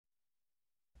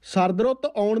ਸਰਦ ਰੁੱਤ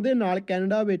ਆਉਣ ਦੇ ਨਾਲ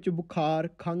ਕੈਨੇਡਾ ਵਿੱਚ ਬੁਖਾਰ,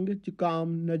 ਖੰਘ,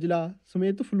 ਜ਼ੁਕਾਮ, ਨਜ਼ਲਾ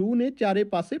ਸਮੇਤ ਫਲੂ ਨੇ ਚਾਰੇ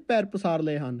ਪਾਸੇ ਪੈਰ ਪਸਾਰ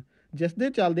ਲਏ ਹਨ, ਜਿਸ ਦੇ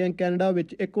ਚੱਲਦਿਆਂ ਕੈਨੇਡਾ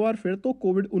ਵਿੱਚ ਇੱਕ ਵਾਰ ਫਿਰ ਤੋਂ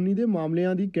ਕੋਵਿਡ-19 ਦੇ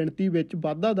ਮਾਮਲਿਆਂ ਦੀ ਗਿਣਤੀ ਵਿੱਚ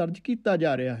ਵਾਧਾ ਦਰਜ ਕੀਤਾ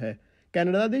ਜਾ ਰਿਹਾ ਹੈ।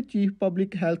 ਕੈਨੇਡਾ ਦੇ chief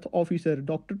public health officer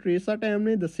doctor Teresa time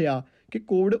ਨੇ ਦੱਸਿਆ ਕਿ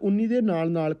ਕੋਵਿਡ-19 ਦੇ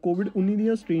ਨਾਲ ਕੋਵਿਡ-19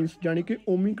 ਦੀਆਂ ਸਟ੍ਰੇਨਸ ਜਾਣੀ ਕਿ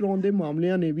ਓਮਿਕਰੌਨ ਦੇ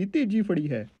ਮਾਮਲਿਆਂ ਨੇ ਵੀ ਤੇਜ਼ੀ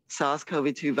ਫੜੀ ਹੈ।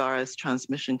 SARS-CoV-2 virus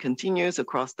transmission continues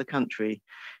across the country,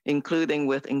 including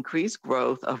with increased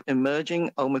growth of emerging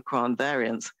Omicron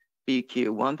variants,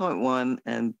 BQ.1.1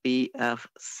 and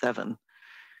BF.7.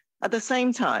 At the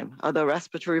same time, other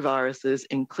respiratory viruses,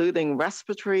 including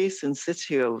respiratory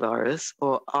syncytial virus,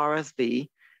 or RSV,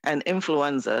 and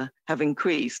influenza have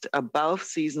increased above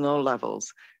seasonal levels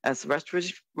as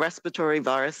respiratory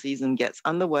virus season gets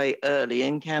underway early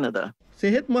in Canada.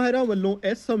 ਸਿਹਤ ਮਾਹਿਰਾਂ ਵੱਲੋਂ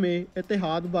ਇਸ ਸਮੇਂ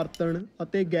ਇਤਿਹਾਦ ਵਰਤਣ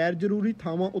ਅਤੇ ਗੈਰ ਜ਼ਰੂਰੀ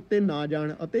ਥਾਵਾਂ ਉੱਤੇ ਨਾ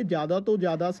ਜਾਣ ਅਤੇ ਜ਼ਿਆਦਾ ਤੋਂ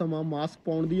ਜ਼ਿਆਦਾ ਸਮਾਂ ਮਾਸਕ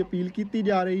ਪਾਉਣ ਦੀ ਅਪੀਲ ਕੀਤੀ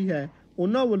ਜਾ ਰਹੀ ਹੈ।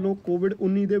 ਉਹਨਾਂ ਵੱਲੋਂ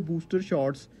ਕੋਵਿਡ-19 ਦੇ ਬੂਸਟਰ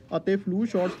ਸ਼ਾਟਸ ਅਤੇ ਫਲੂ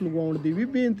ਸ਼ਾਟਸ ਲਗਵਾਉਣ ਦੀ ਵੀ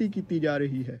ਬੇਨਤੀ ਕੀਤੀ ਜਾ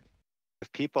ਰਹੀ ਹੈ।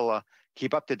 If people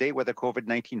keep up to date with the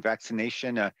COVID-19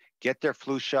 vaccination, get their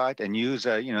flu shot, and use,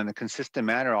 in a consistent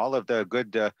manner, all of the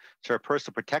good sort of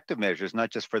personal protective measures,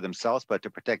 not just for themselves, but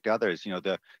to protect others.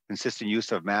 The consistent use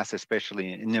of masks, especially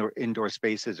in indoor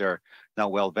spaces, are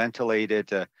not well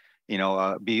ventilated.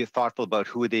 Be thoughtful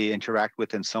about who they interact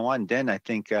with and so on. Then I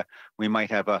think we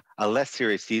might have a less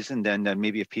serious season than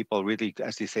maybe if people really,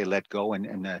 as they say, let go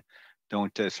and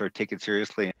don't sort of take it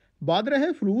seriously. ਵੱਧ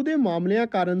ਰਹੇ flu ਦੇ ਮਾਮਲਿਆਂ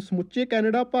ਕਾਰਨ ਸਮੁੱਚੇ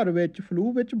Canada ਭਰ ਵਿੱਚ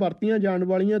flu ਵਿੱਚ ਵਰਤੀਆਂ ਜਾਣ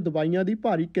ਵਾਲੀਆਂ ਦਵਾਈਆਂ ਦੀ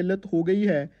ਭਾਰੀ ਕਿੱਲਤ ਹੋ ਗਈ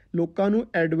ਹੈ। ਲੋਕਾਂ ਨੂੰ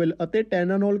ਐਡਵਿਲ ਅਤੇ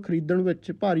ਟੈਨਾਨੋਲ ਖਰੀਦਣ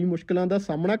ਵਿੱਚ ਭਾਰੀ ਮੁਸ਼ਕਲਾਂ ਦਾ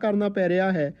ਸਾਹਮਣਾ ਕਰਨਾ ਪੈ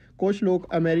ਰਿਹਾ ਹੈ। ਕੁਝ ਲੋਕ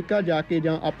ਅਮਰੀਕਾ ਜਾ ਕੇ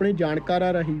ਜਾਂ ਆਪਣੇ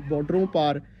ਜਾਣਕਾਰਾਂ ਰਾਹੀਂ ਬਾਰਡਰੋਂ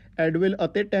ਪਾਰ ਐਡਵਿਲ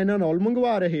ਅਤੇ ਟੈਨਾਨੋਲ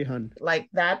ਮੰਗਵਾ ਰਹੇ ਹਨ। Like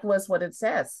that was what it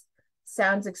says.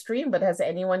 Sounds extreme, but has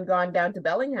anyone gone down to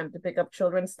Bellingham to pick up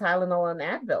children's Tylenol and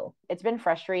Advil? It's been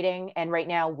frustrating, and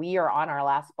right now we are on our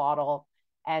last bottle.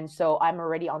 And so I'm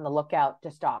already on the lookout to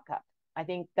stock up. I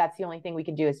think that's the only thing we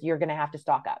can do is you're going to have to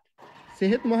stock up.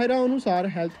 ਸਿਹਤ ਮਾਹਿਰਾਂ ਅਨੁਸਾਰ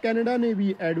health Canada ਨੇ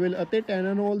ਵੀ Advil ਅਤੇ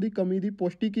ਟੈਨਾਨੋਲ ਦੀ ਕਮੀ ਦੀ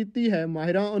ਪੁਸ਼ਟੀ ਕੀਤੀ ਹੈ।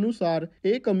 ਮਾਹਿਰਾਂ ਅਨੁਸਾਰ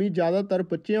ਇਹ ਕਮੀ ਜ਼ਿਆਦਾਤਰ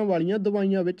ਬੱਚਿਆਂ ਵਾਲੀਆਂ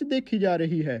ਦਵਾਈਆਂ ਵਿੱਚ ਦੇਖੀ ਜਾ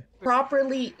ਰਹੀ ਹੈ।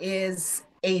 Properly is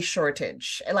a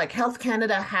shortage. Like Health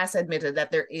Canada has admitted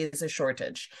that there is a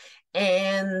shortage.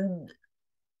 And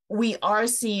we are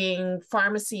seeing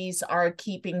pharmacies are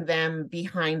keeping them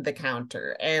behind the counter.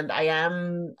 And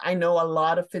I know a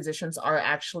lot of physicians are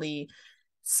actually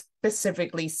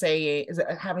specifically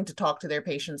having to talk to their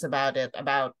patients about it,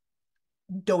 about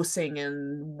dosing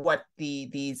and what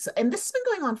and this has been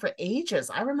going on for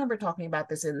ages. I remember talking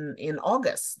about this in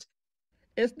August.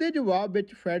 ਇਸ ਦੇ ਜਵਾਬ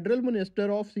ਵਿੱਚ federal minister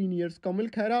of seniors ਕਮਲ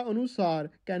ਖਹਿਰਾ ਅਨੁਸਾਰ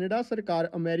Canada ਸਰਕਾਰ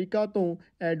America ਤੋਂ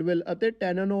Advil ਅਤੇ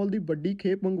ਟੈਨਾਨੋਲ ਦੀ ਵੱਡੀ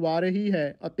ਖੇਪ ਮੰਗਵਾ ਰਹੀ ਹੈ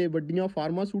ਅਤੇ ਵੱਡੀਆਂ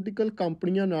ਫਾਰਮਾਸਿਊਟੀਕਲ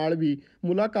ਕੰਪਨੀਆਂ ਨਾਲ ਵੀ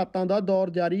ਮੁਲਾਕਾਤਾਂ ਦਾ ਦੌਰ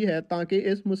ਜਾਰੀ ਹੈ ਤਾਂ ਕਿ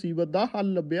ਇਸ ਮੁਸੀਬਤ ਦਾ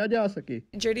ਹੱਲ ਲੱਭਿਆ ਜਾ ਸਕੇ।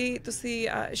 ਜਿਹੜੀ ਤੁਸੀਂ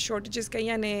ਸ਼ਾਰਟੇਜਸ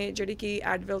ਕਹੀਆਂ ਨੇ ਜਿਹੜੀ ਕਿ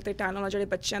ਐਡਵਿਲ ਤੇ ਟੈਨਾਨੋਲ ਜਿਹੜੇ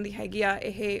ਬੱਚਿਆਂ ਦੀ ਹੈਗੀ ਆ,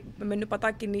 ਇਹ ਮੈਨੂੰ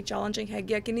ਪਤਾ ਕਿੰਨੀ ਚੈਲੰਜਿੰਗ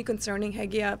ਹੈਗੀ ਆ, ਕਿੰਨੀ ਕੰਸਰਨਿੰਗ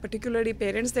ਹੈਗੀ ਆ, ਪਰਟੀਕੂਲਰਲੀ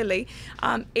ਪੇਰੈਂਟਸ ਦੇ ਲਈ।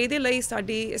 ਇਹਦੇ ਲਈ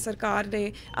ਸਾਡੀ ਸਰਕਾਰ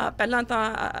ਨੇ ਪਹਿਲਾਂ ਤਾਂ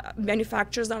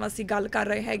ਮੈਨੂਫੈਕਚਰਰਸ ਨਾਲ ਅਸੀਂ ਗੱਲ ਕਰ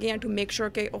ਰਹੇ ਹੈਗੇ ਹਾਂ ਟੂ ਮੇਕ ਸ਼ੋਰ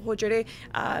ਕਿ ਉਹ ਜਿਹੜੇ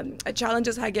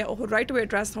ਚੈਲੰਜਸ ਹੈਗੇ ਉਹ ਰਾਈਟ ਵੇ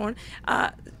ਐਡਰੈਸ ਹੋਣ।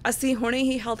 ਅਸੀਂ ਹੁਣੇ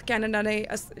ਹੀ ਹੈਲਥ ਕੈਨੇਡਾ ਨੇ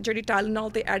ਜਿਹੜੀ ਟਾਈਲਨੋਲ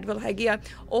ਤੇ ਐਡਵਿਲ ਹੈਗੀ ਆ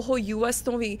ਉਹ US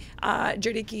ਤੋਂ ਵੀ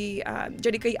ਜਿਹੜੀ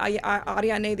ਕਈ ਆ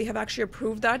ਰਹੀਆਂ ਨੇ, they have actually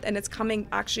approved that and it's coming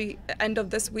actually end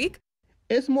of this week.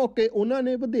 ਇਸ ਮੌਕੇ ਉਹਨਾਂ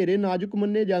ਨੇ ਵਧੇਰੇ ਨਾਜ਼ੁਕ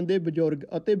ਮੰਨੇ ਜਾਂਦੇ ਬਜ਼ੁਰਗ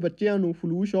ਅਤੇ ਬੱਚਿਆਂ ਨੂੰ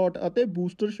ਫਲੂ ਸ਼ਾਟ ਅਤੇ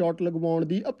ਬੂਸਟਰ ਸ਼ਾਟ ਲਗਵਾਉਣ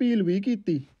ਦੀ ਅਪੀਲ ਵੀ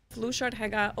ਕੀਤੀ। ਫਲੂ ਸ਼ਾਟ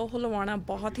ਹੈਗਾ ਉਹ ਲਵਾਉਣਾ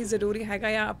ਬਹੁਤ ਹੀ ਜ਼ਰੂਰੀ ਹੈਗਾ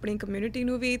ਆ ਆਪਣੀ ਕਮਿਊਨਿਟੀ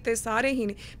ਨੂੰ ਵੀ ਅਤੇ ਸਾਰੇ ਹੀ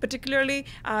ਨਹੀਂ, ਪਰਟੀਕੂਲਰਲੀ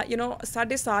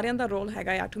ਸਾਡੇ ਸਾਰਿਆਂ ਦਾ ਰੋਲ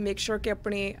ਹੈਗਾ ਆ ਟੂ ਮੇਕ ਸ਼ੋਰ ਕਿ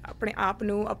ਆਪਣੇ ਆਪ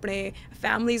ਨੂੰ, ਆਪਣੇ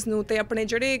ਫੈਮਲੀਜ਼ ਨੂੰ ਅਤੇ ਆਪਣੇ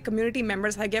ਜਿਹੜੇ ਕਮਿਊਨਿਟੀ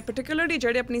ਮੈਂਬਰਸ ਹੈਗੇ ਆ, ਪਰਟੀਕੂਲਰਲੀ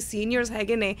ਜਿਹੜੇ ਆਪਣੀ ਸੀਨੀਅਰਸ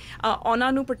ਹੈਗੇ ਨੇ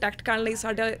ਉਹਨਾਂ ਨੂੰ ਪ੍ਰੋਟੈਕਟ ਕਰਨ ਲਈ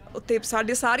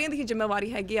ਸਾਡੇ ਸਾਰਿਆਂ ਦੀ ਹੀ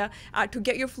ਜ਼ਿੰਮੇਵਾਰੀ ਹੈਗੀ ਆ to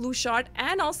get your flu shot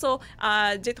and also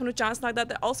ਜੇ ਤੁਹਾਨੂੰ ਚਾਂਸ ਲੱਗਦਾ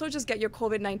ਤਾਂ also just get your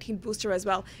COVID-19 booster as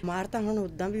well. ਬਿਮਾਰ ਤਾਂ ਹੁਣ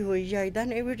ਉੱਦਾਂ ਵੀ ਹੋਈ ਜਾਈਦਾ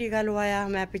ਨੇ ਵੀ ਟੀਕਾ ਲਵਾਇਆ,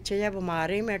 ਮੈਂ ਪਿੱਛੇ ਜਿਹਾ ਬਿਮਾਰ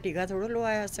ਰਹੀ, ਮੈਂ ਟੀਕਾ ਥੋੜ੍ਹਾ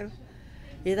ਲਵਾਇਆ ਸੀ।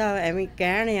 ਇਹਦਾ ਐਵੇਂ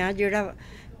ਕਹਿਣ ਆ ਜਿਹੜਾ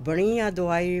ਬਣੀ ਆ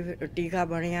ਦਵਾਈ ਟੀਕਾ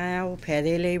ਬਣਿਆ ਆ ਉਹ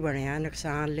ਫਾਇਦੇ ਲਈ ਬਣਿਆ,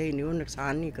 ਨੁਕਸਾਨ ਲਈ ਨਹੀਂ, ਉਹ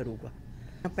ਨੁਕਸਾਨ ਨਹੀਂ ਕਰੂਗਾ।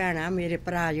 ਭੈਣਾਂ ਮੇਰੇ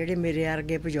ਭਰਾ ਜਿਹੜੇ ਮੇਰੇ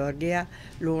ਵਰਗੇ ਬਜ਼ੁਰਗ ਆ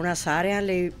ਲਾਉਣਾ ਸਾਰਿਆਂ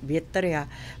ਲਈ ਬਿਹਤਰ ਆ,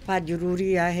 ਪਰ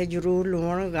ਜ਼ਰੂਰੀ ਆ ਇਹ ਜ਼ਰੂਰ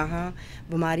ਲਾਉਣ, ਗਾਹਾਂ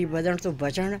ਬਿਮਾਰੀ ਵਧਣ ਤੋਂ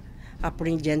ਬਚਣ,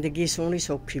 ਆਪਣੀ ਜ਼ਿੰਦਗੀ ਸੋਹਣੀ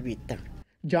ਸੌਖੀ ਬੀਤਣ।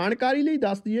 ਜਾਣਕਾਰੀ ਲਈ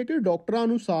ਦੱਸ ਦਈਏ ਕਿ ਡਾਕਟਰਾਂ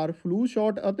ਅਨੁਸਾਰ ਫਲੂ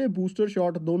ਸ਼ਾਟ ਅਤੇ ਬੂਸਟਰ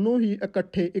ਸ਼ਾਟ ਦੋਨੋਂ ਹੀ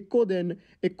ਇਕੱਠੇ ਇੱਕੋ ਦਿਨ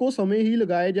ਇੱਕੋ ਸਮੇਂ ਹੀ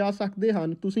ਲਗਾਏ ਜਾ ਸਕਦੇ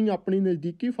ਹਨ। ਤੁਸੀਂ ਆਪਣੀ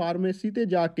ਨਜ਼ਦੀਕੀ ਫਾਰਮੇਸੀ 'ਤੇ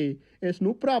ਜਾ ਕੇ ਇਸ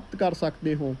ਨੂੰ ਪ੍ਰਾਪਤ ਕਰ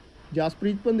ਸਕਦੇ ਹੋ।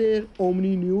 Jaspreet Pander,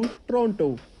 Omni news,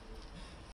 Toronto.